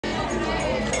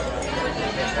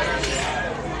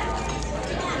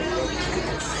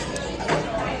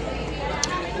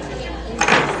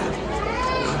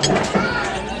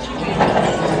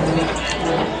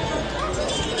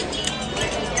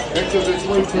because it's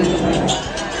way too.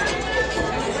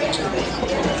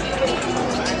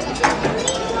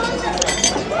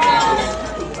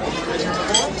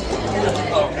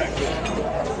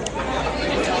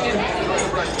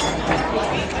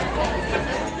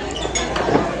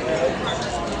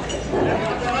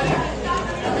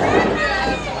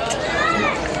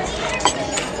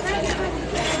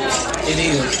 It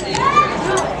is.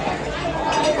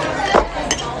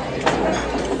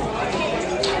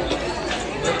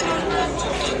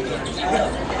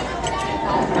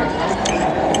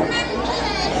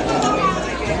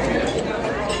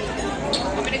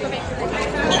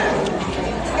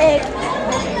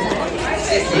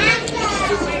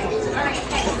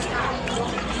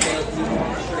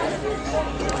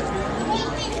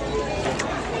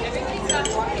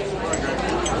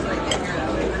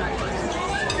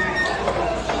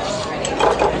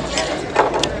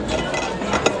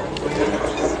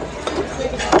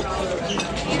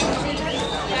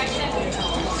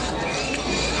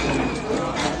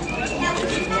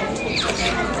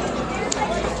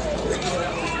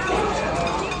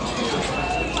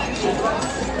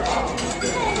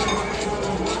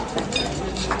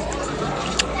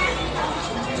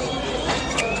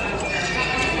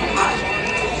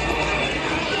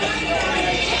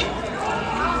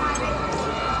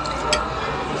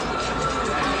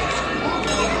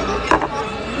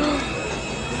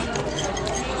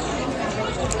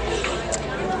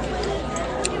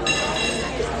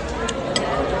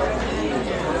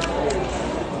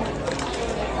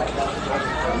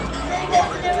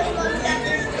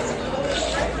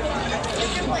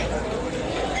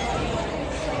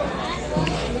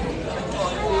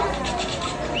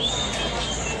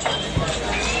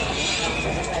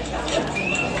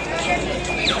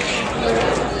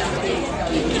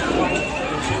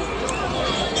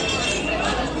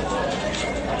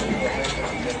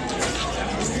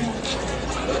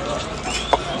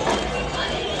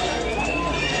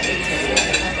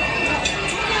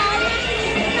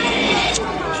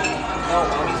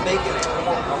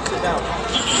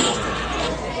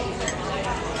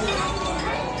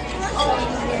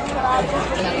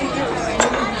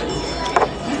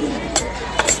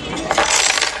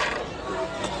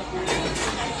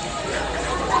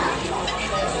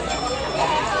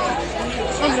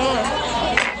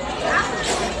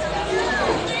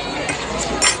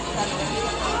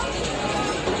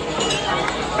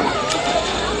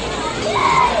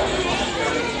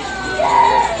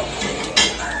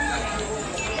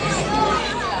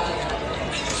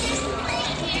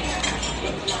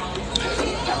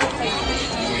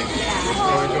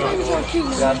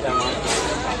 Grab that one.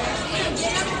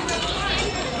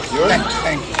 Yours?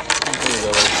 Thank you. There you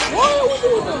go. What are we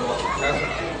doing?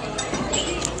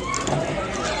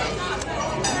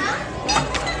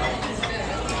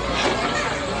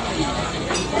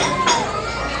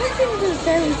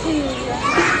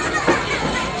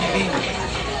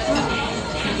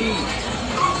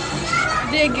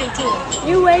 Did get to it.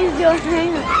 You raised your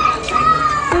hand.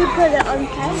 You put it on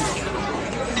top.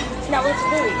 That was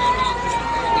food.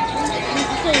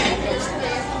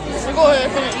 So go ahead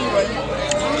and eat right.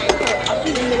 I'll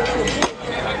eat in the middle too.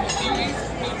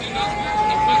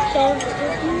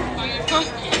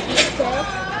 Huh?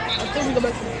 I think we go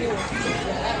back to the field.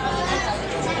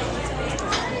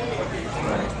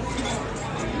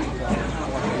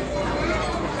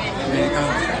 Ready to go?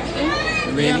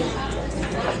 Ready?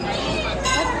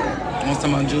 Want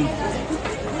some on June?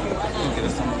 Get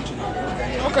us some on June.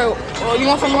 Okay, well, you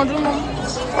want some more juice, Mom?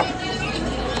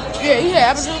 Yeah, he had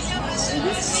apple juice.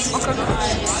 Okay.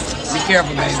 Be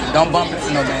careful, baby. Don't bump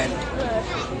into no man.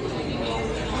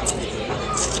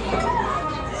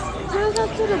 Can I go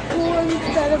to the pool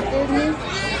instead of Disney?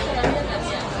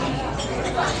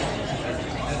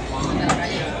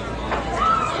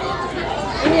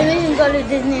 And then we can go to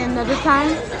Disney another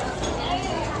time.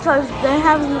 Because they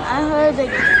have, I heard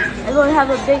they're going to have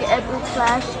a big epic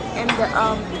splash in the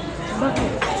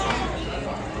bucket.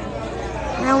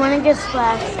 And I want to get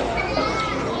splashed.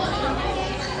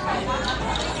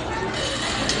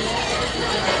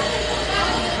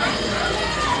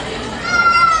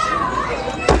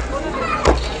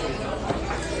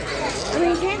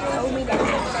 You can't hold me down.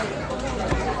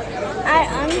 I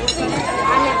honestly,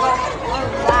 I never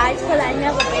lied because I've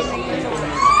never been there.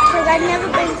 Because I've never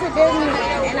been to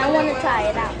Disneyland and I want to try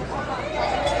it out.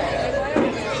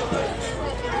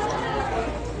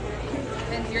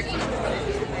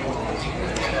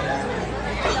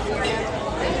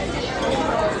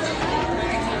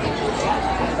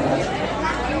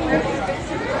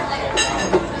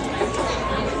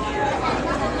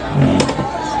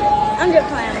 I'm just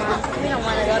playing, Mom. We don't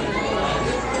want to go to Disney.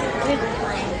 We're just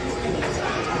playing.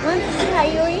 how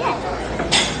you react.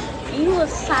 You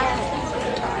was silent.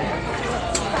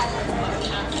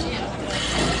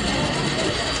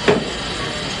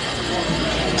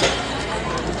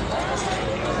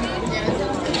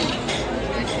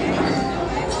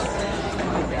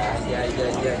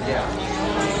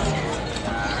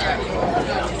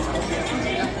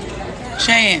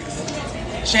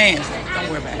 Chance. Don't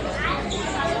worry about it.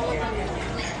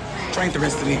 Drink the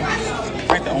rest of it.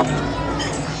 Drink the orange.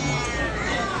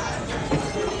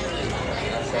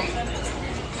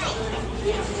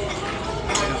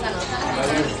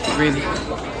 Really?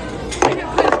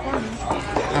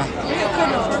 Huh?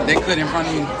 They cut in front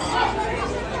of you.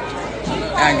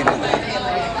 I get it.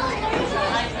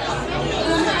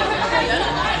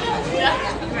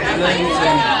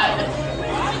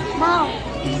 Mom,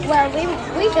 well, we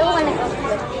do want to go to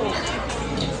the pool.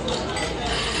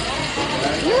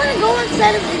 You want to go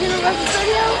instead of the Universal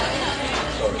Studios?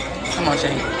 Come on,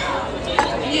 Shane.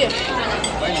 Yeah.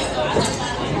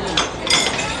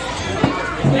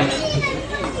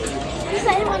 You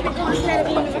said you wanted to go instead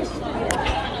of Universal Studios.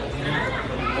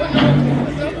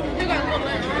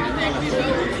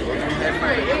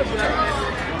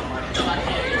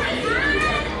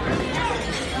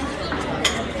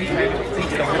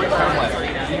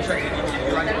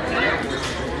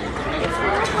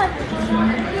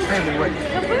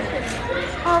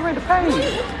 Already paid.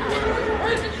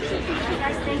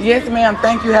 Yes, ma'am.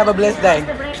 Thank you. Have a blessed day.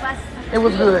 It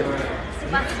was good.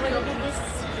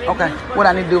 Okay. What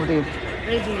I need to do with this?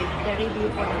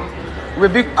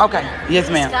 Review. Okay. Yes,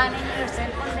 ma'am.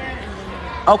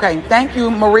 Okay. Thank you,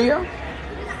 Maria.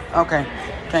 Okay.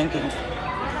 Thank you.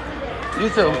 You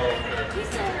too.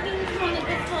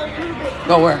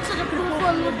 Go where? To the pool for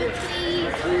a little bit,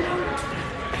 please.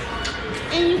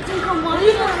 And you can come on.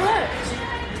 You know what?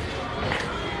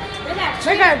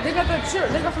 They got the shirt.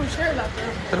 They got some shirts out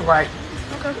there. To the right.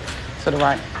 Okay. To the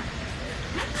right.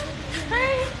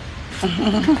 Hey.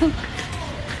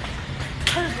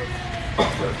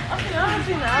 Okay, I don't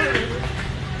see the alligator.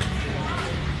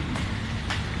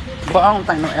 But I don't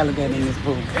think no alligator in this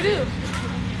pool. It is.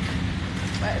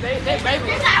 They baby.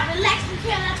 They got relaxing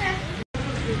chair out there.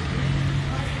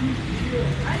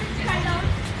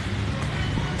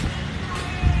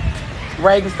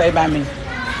 Reagan, stay by me.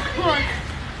 Come on.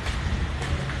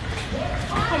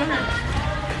 Come on here.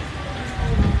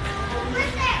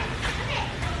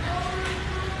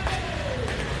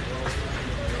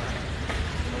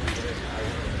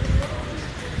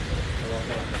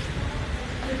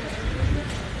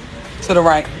 To the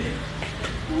right.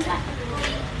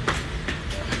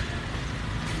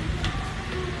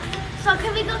 So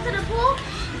can we go to the pool?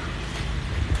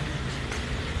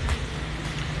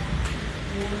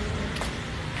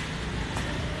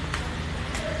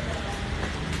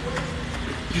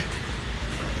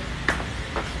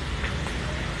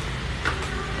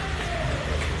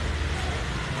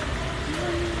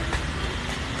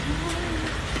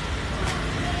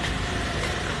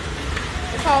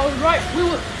 If I was right, we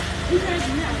would. We can't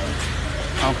do that.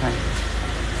 Okay.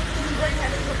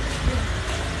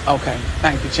 Okay.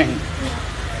 Thank you, Ching.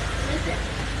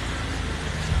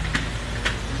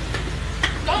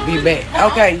 Be back.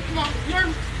 Okay.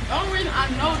 The only reason I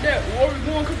know that where we're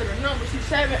going because of the number. She's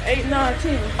 7, 8, 9,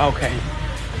 10. Okay.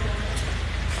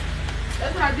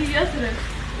 That's what I did yesterday.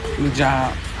 Good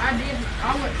job. I did. I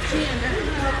went 10.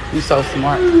 That. You so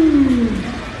smart.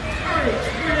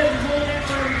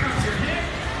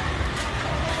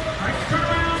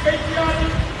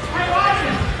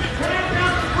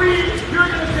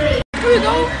 Here we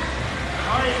go.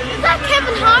 Is that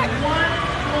Kevin Hart?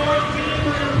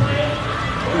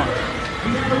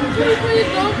 Please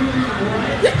go.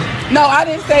 No, I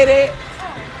didn't say that.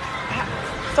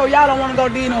 So y'all don't want to go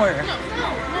anywhere?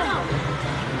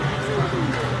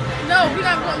 No, we're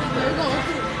not going to do it. We're going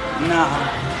to. No.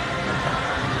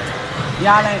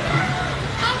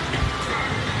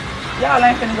 Y'all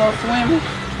ain't finna go swimming.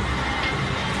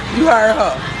 You heard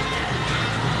her.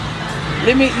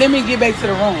 Let me get back to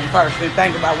the room first and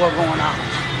think about what's going on.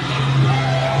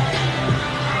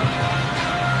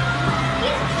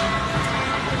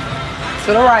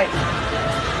 To the right.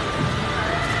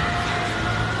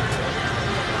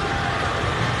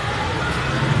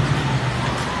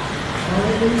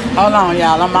 Hold on,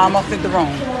 y'all. I'm almost at the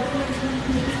room.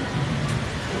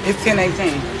 It's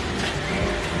 10:18.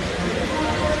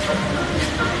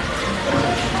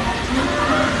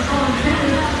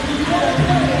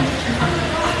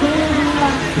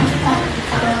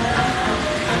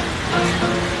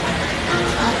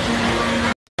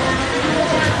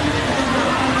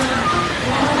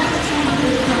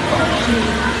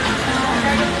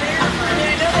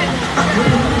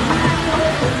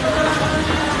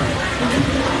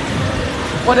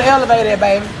 Where the elevator at,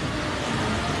 baby?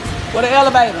 Where the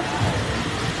elevator?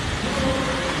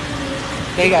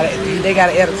 They got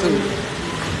an attitude.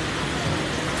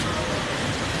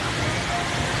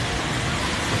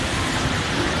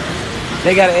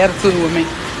 They got an attitude with me.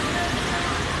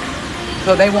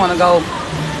 So they want to go.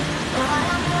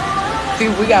 See,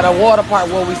 we got a water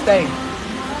park where we stay.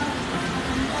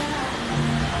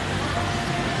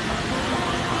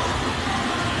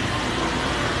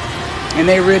 And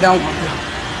they really don't want to go.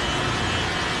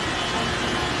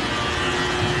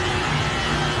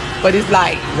 But it's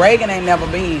like, Reagan ain't never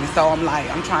been. So I'm like,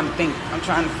 I'm trying to think. I'm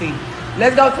trying to see.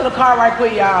 Let's go to the car right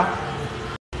quick, y'all.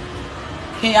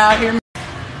 Can y'all hear me?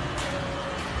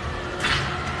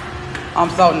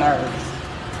 I'm so nervous.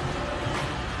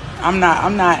 I'm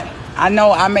not. I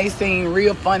know I may seem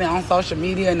real funny on social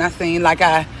media, and I seem like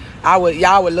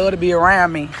y'all would love to be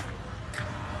around me.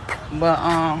 But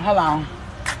hold on.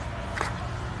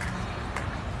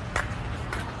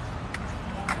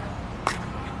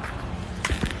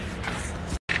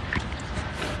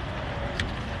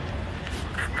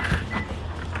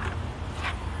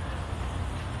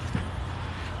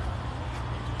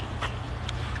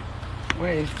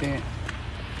 Where is that?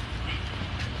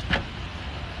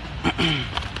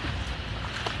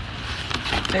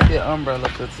 Take that umbrella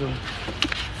up there too.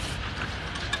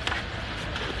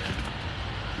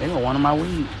 They gonna want my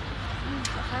weed.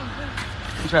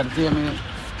 You try to tell me that.